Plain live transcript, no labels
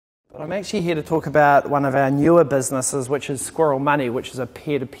I'm actually here to talk about one of our newer businesses, which is Squirrel Money, which is a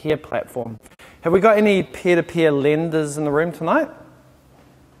peer-to-peer platform. Have we got any peer-to-peer lenders in the room tonight?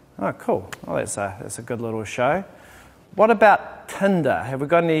 Oh, cool. Oh, that's a good little show. What about Tinder? Have we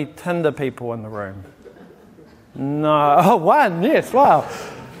got any Tinder people in the room? No. Oh, one. Yes. Wow.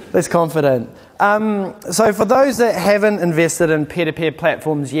 That's confident. So for those that haven't invested in peer-to-peer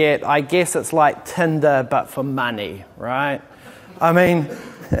platforms yet, I guess it's like Tinder, but for money, right? I mean,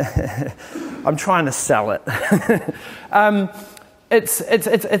 I'm trying to sell it.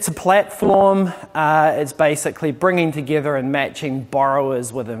 It's a platform. It's basically bringing together and matching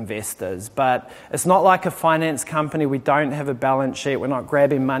borrowers with investors. But it's not like a finance company. We don't have a balance sheet. We're not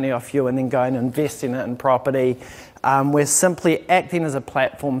grabbing money off you and then going and investing it in property. We're simply acting as a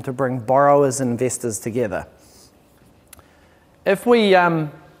platform to bring borrowers and investors together. If we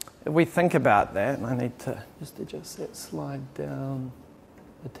think about that, I need to just adjust that slide down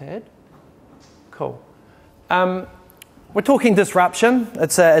a tad. Cool. We're talking disruption.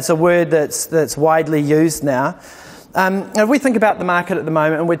 It's a word that's widely used now. If we think about the market at the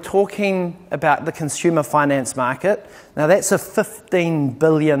moment, and we're talking about the consumer finance market, now that's a $15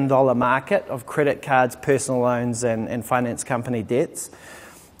 billion market of credit cards, personal loans, and finance company debts.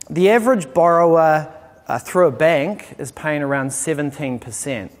 The average borrower through a bank is paying around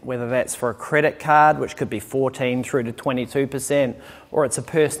 17%, whether that's for a credit card, which could be 14 through to 22%, or it's a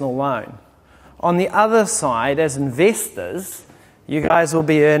personal loan. On the other side, as investors, you guys will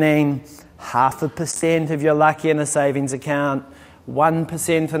be earning 0.5% if you're lucky in a savings account,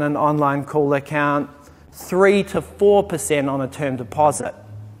 1% in an online call account, 3 to 4% on a term deposit.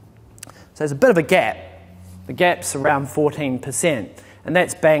 So there's a bit of a gap. The gap's around 14%, and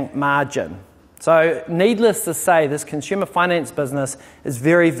that's bank margin. So needless to say, this consumer finance business is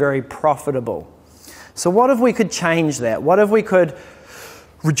very, very profitable. So what if we could change that? What if we could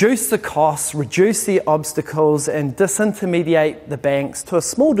reduce the costs, reduce the obstacles, and disintermediate the banks to a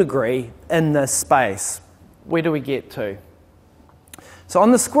small degree in this space? Where do we get to? So on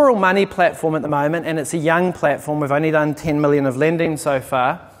the Squirrel Money platform at the moment, and it's a young platform, we've only done 10 million of lending so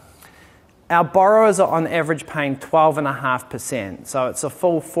far, our borrowers are on average paying 12.5%. So it's a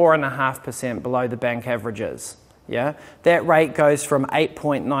full 4.5% below the bank averages. Yeah, that rate goes from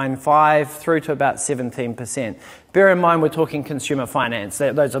 8.95 through to about 17%. Bear in mind, we're talking consumer finance.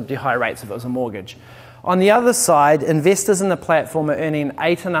 Those are the high rates if it was a mortgage. On the other side, investors in the platform are earning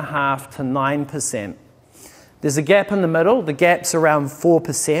 8.5 to 9%. There's a gap in the middle. The gap's around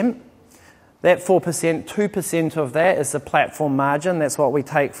 4%. That 4%, 2% of that is the platform margin. That's what we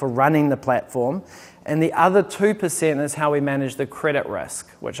take for running the platform. And the other 2% is how we manage the credit risk,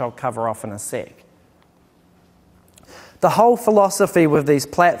 which I'll cover off in a sec. The whole philosophy with these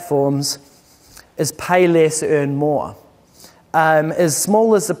platforms is pay less, earn more. As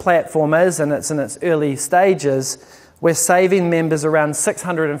small as the platform is, and it's in its early stages, we're saving members around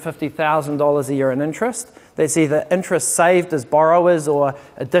 $650,000 a year in interest. That's either interest saved as borrowers or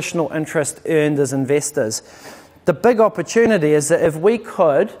additional interest earned as investors. The big opportunity is that if we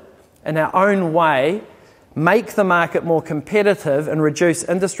could, in our own way, make the market more competitive and reduce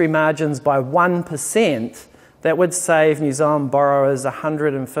industry margins by 1%, that would save New Zealand borrowers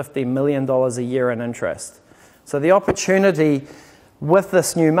 $150 million a year in interest. So the opportunity with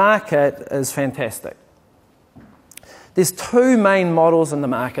this new market is fantastic. There's two main models in the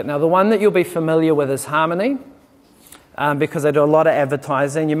market. Now, the one that you'll be familiar with is Harmoney, because they do a lot of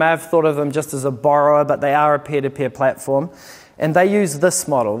advertising. You may have thought of them just as a borrower, but they are a peer-to-peer platform. And they use this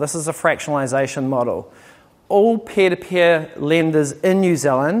model. This is a fractionalization model. All peer-to-peer lenders in New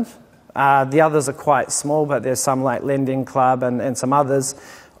Zealand, the others are quite small, but there's some like Lending Club and some others,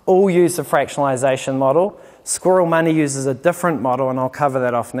 all use the fractionalization model. Squirrel Money uses a different model, and I'll cover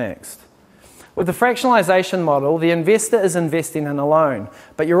that off next. With the fractionalization model, the investor is investing in a loan,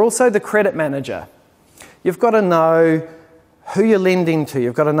 but you're also the credit manager. You've got to know who you're lending to.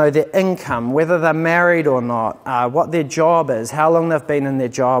 You've got to know their income, whether they're married or not, what their job is, how long they've been in their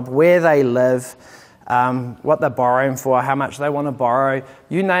job, where they live, what they're borrowing for, how much they want to borrow.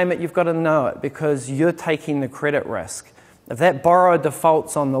 You name it, you've got to know it because you're taking the credit risk. If that borrower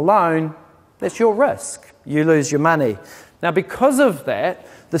defaults on the loan, that's your risk. You lose your money. Now, because of that,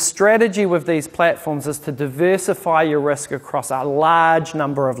 the strategy with these platforms is to diversify your risk across a large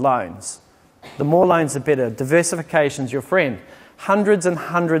number of loans. The more loans, the better. Diversification's your friend. Hundreds and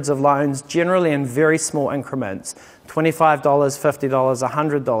hundreds of loans, generally in very small increments, $25, $50,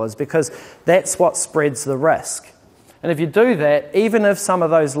 $100, because that's what spreads the risk. And if you do that, even if some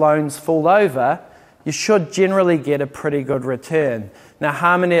of those loans fall over, you should generally get a pretty good return. Now,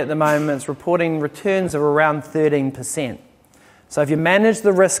 Harmoney at the moment is reporting returns of around 13%. So if you manage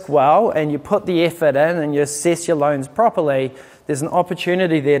the risk well and you put the effort in and you assess your loans properly, there's an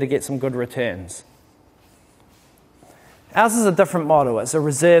opportunity there to get some good returns. Ours is a different model. It's a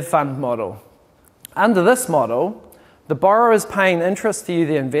reserve fund model. Under this model, the borrower is paying interest to you,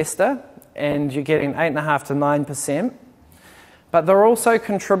 the investor, and you're getting 8.5% to 9%. But they're also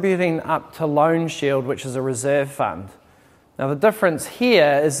contributing up to Loan Shield, which is a reserve fund. Now the difference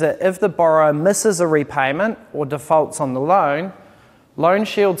here is that if the borrower misses a repayment or defaults on the loan, Loan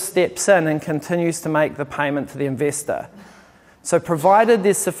Shield steps in and continues to make the payment to the investor. So provided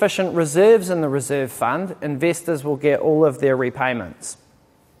there's sufficient reserves in the reserve fund, investors will get all of their repayments.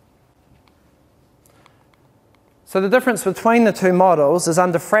 So the difference between the two models is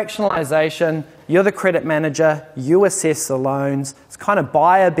under fractionalisation, you're the credit manager, you assess the loans. It's kind of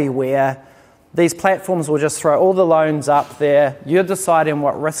buyer beware. These platforms will just throw all the loans up there. You're deciding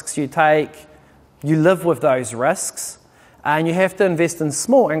what risks you take. You live with those risks. And you have to invest in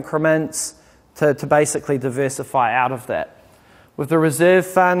small increments to basically diversify out of that. With the reserve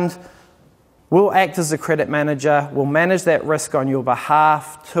fund, we'll act as a credit manager. We'll manage that risk on your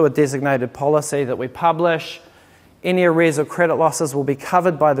behalf to a designated policy that we publish. Any arrears or credit losses will be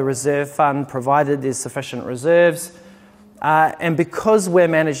covered by the reserve fund, provided there's sufficient reserves. And because we're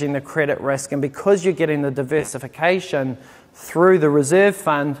managing the credit risk and because you're getting the diversification through the reserve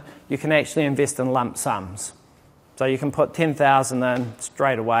fund, you can actually invest in lump sums. So you can put $10,000 in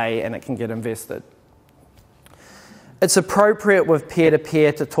straight away and it can get invested. It's appropriate with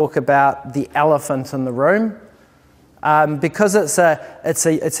peer-to-peer to talk about the elephant in the room. Because it's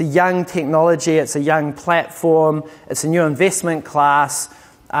a young technology, it's a young platform, it's a new investment class,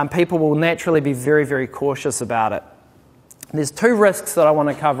 people will naturally be very, very cautious about it. There's two risks that I want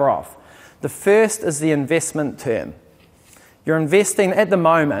to cover off. The first is the investment term. You're investing at the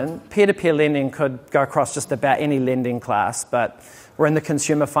moment, peer-to-peer lending could go across just about any lending class, but we're in the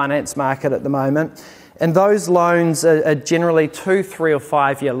consumer finance market at the moment. And those loans are generally 2, 3 or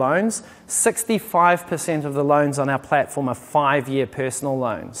 5 year loans. 65% of the loans on our platform are 5-year personal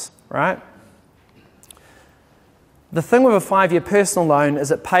loans, right? The thing with a 5-year personal loan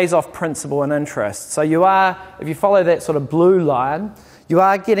is it pays off principal and interest. So you are, if you follow that sort of blue line, you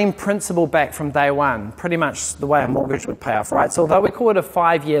are getting principal back from day one, pretty much the way a mortgage would pay off, right? So although we call it a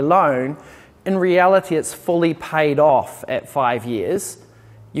 5-year loan, in reality it's fully paid off at 5 years.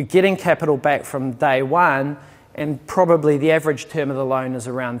 You're getting capital back from day one, and probably the average term of the loan is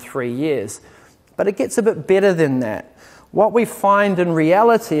around 3 years. But it gets a bit better than that. What we find in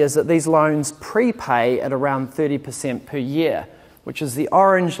reality is that these loans prepay at around 30% per year, which is the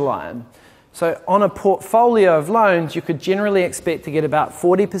orange line. So on a portfolio of loans, you could generally expect to get about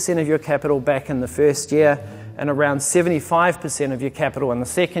 40% of your capital back in the first year and around 75% of your capital in the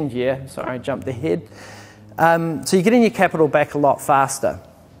second year. Sorry, I jumped ahead. So you're getting your capital back a lot faster.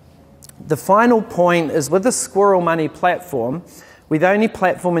 The final point is with the Squirrel Money platform, we're the only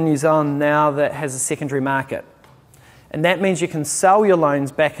platform in New Zealand now that has a secondary market. And that means you can sell your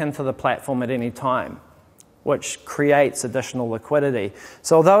loans back into the platform at any time, which creates additional liquidity.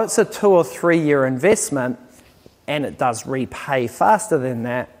 So although it's a 2 or 3 year investment, and it does repay faster than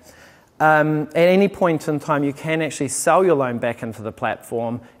that, at any point in time you can actually sell your loan back into the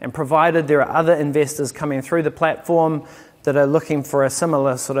platform, and provided there are other investors coming through the platform that are looking for a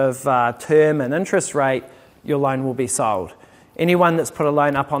similar sort of term and interest rate, your loan will be sold. Anyone that's put a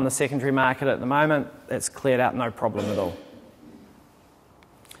loan up on the secondary market at the moment, that's cleared out, no problem at all.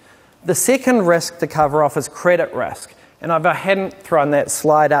 The second risk to cover off is credit risk. And if I hadn't thrown that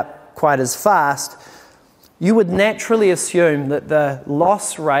slide up quite as fast, you would naturally assume that the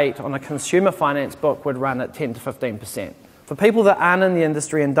loss rate on a consumer finance book would run at 10 to 15%. For people that aren't in the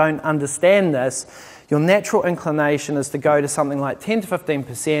industry and don't understand this, your natural inclination is to go to something like 10 to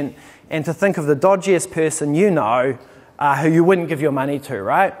 15% and to think of the dodgiest person you know who you wouldn't give your money to,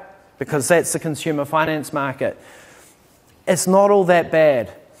 right? Because that's the consumer finance market. It's not all that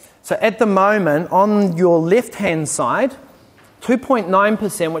bad. So at the moment, on your left-hand side,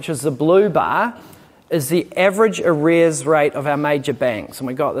 2.9%, which is the blue bar, is the average arrears rate of our major banks. And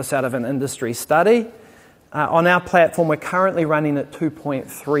we got this out of an industry study. On our platform, we're currently running at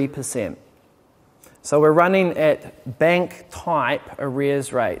 2.3%. So we're running at bank type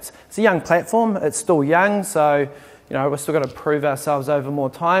arrears rates. It's a young platform, it's still young, so we're still going to prove ourselves over more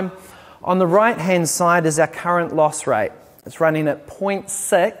time. On the right hand side is our current loss rate. It's running at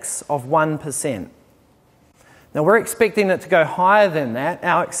 0.6 of 1%. Now we're expecting it to go higher than that.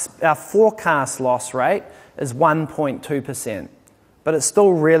 Our forecast loss rate is 1.2%, but it's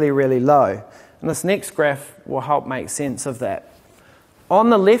still really, really low. And this next graph will help make sense of that. On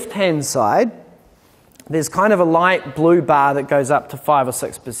the left hand side, there's kind of a light blue bar that goes up to 5 or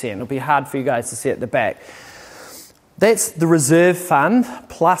 6%. It'll be hard for you guys to see at the back. That's the reserve fund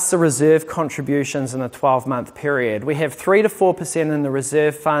plus the reserve contributions in a 12-month period. We have 3 to 4% in the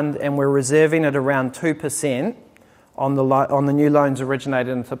reserve fund, and we're reserving at around 2% on the new loans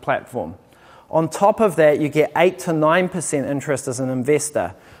originated into the platform. On top of that, you get 8 to 9% interest as an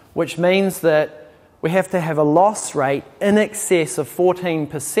investor, which means that we have to have a loss rate in excess of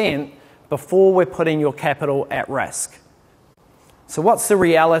 14% before we're putting your capital at risk. So what's the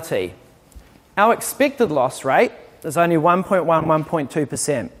reality? Our expected loss rate is only 1.1,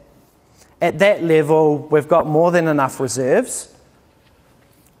 1.2%. At that level, we've got more than enough reserves.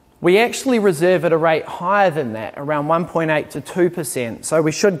 We actually reserve at a rate higher than that, around 1.8 to 2%. So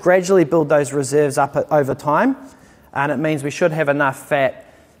we should gradually build those reserves up over time, and it means we should have enough fat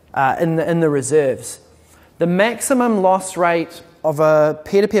in the reserves. The maximum loss rate of a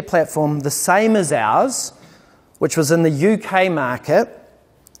peer-to-peer platform, the same as ours, which was in the UK market,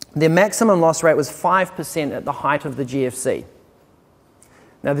 their maximum loss rate was 5% at the height of the GFC.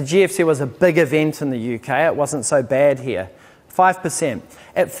 Now, the GFC was a big event in the UK. It wasn't so bad here. 5%.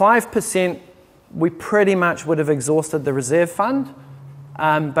 At 5%, we pretty much would have exhausted the reserve fund,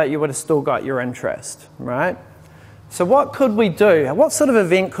 but you would have still got your interest, right? So what could we do? What sort of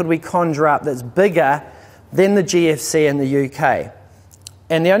event could we conjure up that's bigger than the GFC in the UK?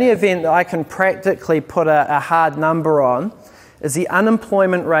 And the only event that I can practically put a hard number on is the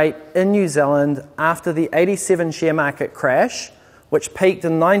unemployment rate in New Zealand after the 87 share market crash, which peaked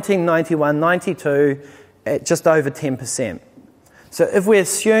in 1991-92 at just over 10%. So if we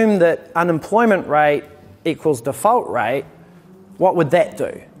assume that unemployment rate equals default rate, what would that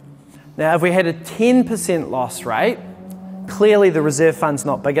do? Now, if we had a 10% loss rate, clearly the reserve fund's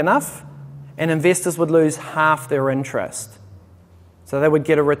not big enough, and investors would lose half their interest. So they would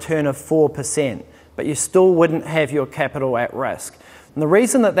get a return of 4%. But you still wouldn't have your capital at risk. And the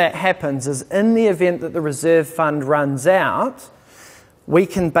reason that that happens is in the event that the reserve fund runs out, we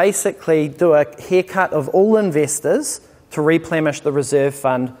can basically do a haircut of all investors to replenish the reserve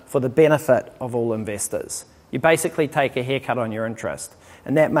fund for the benefit of all investors. You basically take a haircut on your interest,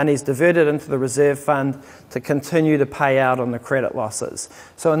 and that money is diverted into the reserve fund to continue to pay out on the credit losses.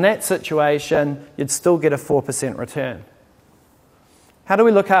 So in that situation, you'd still get a 4% return. How do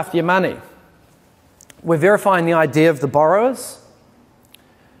we look after your money? We're verifying the ID of the borrowers.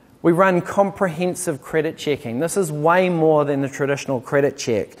 We run comprehensive credit checking. This is way more than the traditional credit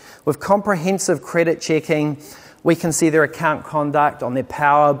check. With comprehensive credit checking, we can see their account conduct on their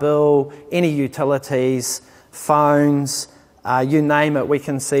power bill, any utilities, phones, you name it, we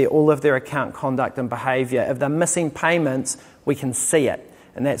can see all of their account conduct and behaviour. If they're missing payments, we can see it.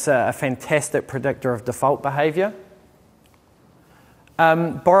 And that's a fantastic predictor of default behaviour.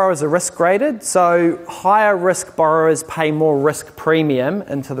 Borrowers are risk graded, so higher risk borrowers pay more risk premium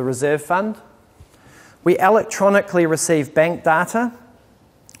into the reserve fund. We electronically receive bank data,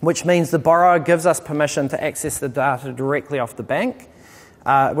 which means the borrower gives us permission to access the data directly off the bank,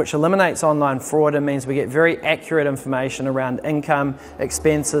 which eliminates online fraud and means we get very accurate information around income,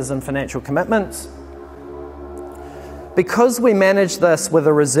 expenses and financial commitments. Because we manage this with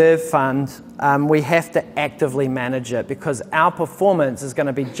a reserve fund, we have to actively manage it because our performance is going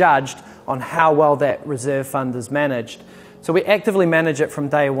to be judged on how well that reserve fund is managed. So we actively manage it from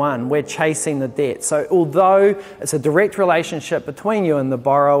day one. We're chasing the debt. So although it's a direct relationship between you and the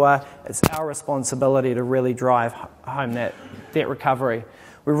borrower, it's our responsibility to really drive home that debt recovery.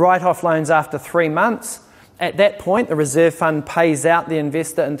 We write off loans after 3 months. At that point, the reserve fund pays out the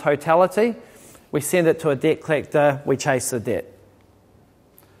investor in totality. We send it to a debt collector, we chase the debt.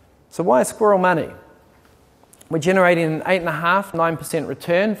 So why Squirrel Money? We're generating an 8.5%, 9%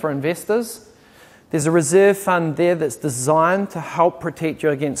 return for investors. There's a reserve fund there that's designed to help protect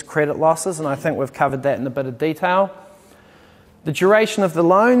you against credit losses, and I think we've covered that in a bit of detail. The duration of the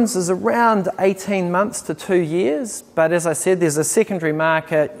loans is around 18 months to 2 years, but as I said, there's a secondary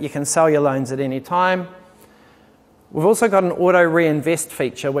market. You can sell your loans at any time. We've also got an auto reinvest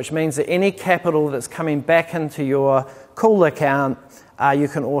feature, which means that any capital that's coming back into your call account, you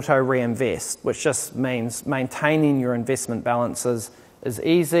can auto reinvest, which just means maintaining your investment balances is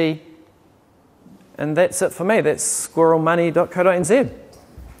easy. And that's it for me. That's squirrelmoney.co.nz.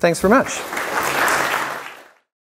 Thanks very much.